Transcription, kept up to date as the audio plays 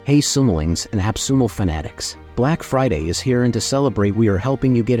Hey Sumolings and AppSumo fanatics, Black Friday is here, and to celebrate we are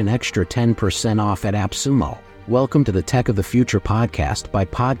helping you get an extra 10% off at AppSumo. Welcome to the Tech of the Future podcast by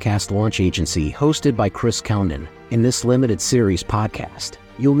Podcast Launch Agency, hosted by Chris Cowden. In this limited series podcast,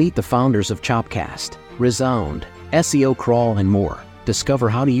 you'll meet the founders of Chopcast, Resound, SEO Crawl, and more. Discover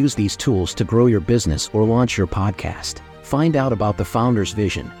how to use these tools to grow your business or launch your podcast. Find out about the founders'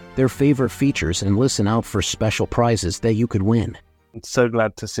 vision, their favorite features, and listen out for special prizes that you could win. I'm so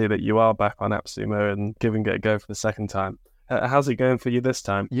glad to see that you are back on AppSumo and giving it a go for the second time. How's it going for you this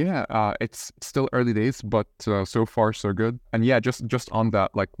time? Yeah, it's still early days, but so far so good. And yeah, just on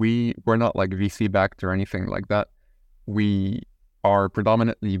that, like we're not like VC backed or anything like that. We are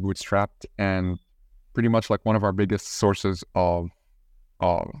predominantly bootstrapped, and pretty much like one of our biggest sources of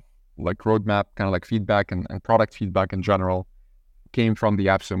like roadmap kind of like feedback and product feedback in general came from the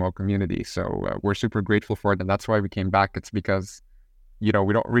AppSumo community. So we're super grateful for it, and that's why we came back. It's because we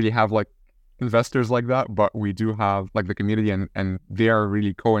don't really have like investors like that, but we do have like the community, and they are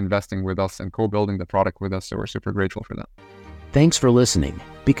really co-investing with us and co-building the product with us. So we're super grateful for that. Thanks for listening.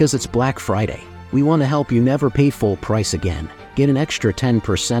 Because it's Black Friday, we want to help you never pay full price again. Get an extra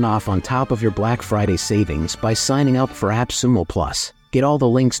 10% off on top of your Black Friday savings by signing up for AppSumo Plus. Get all the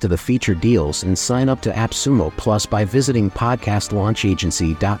links to the featured deals and sign up to AppSumo Plus by visiting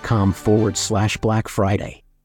podcastlaunchagency.com/Black Friday.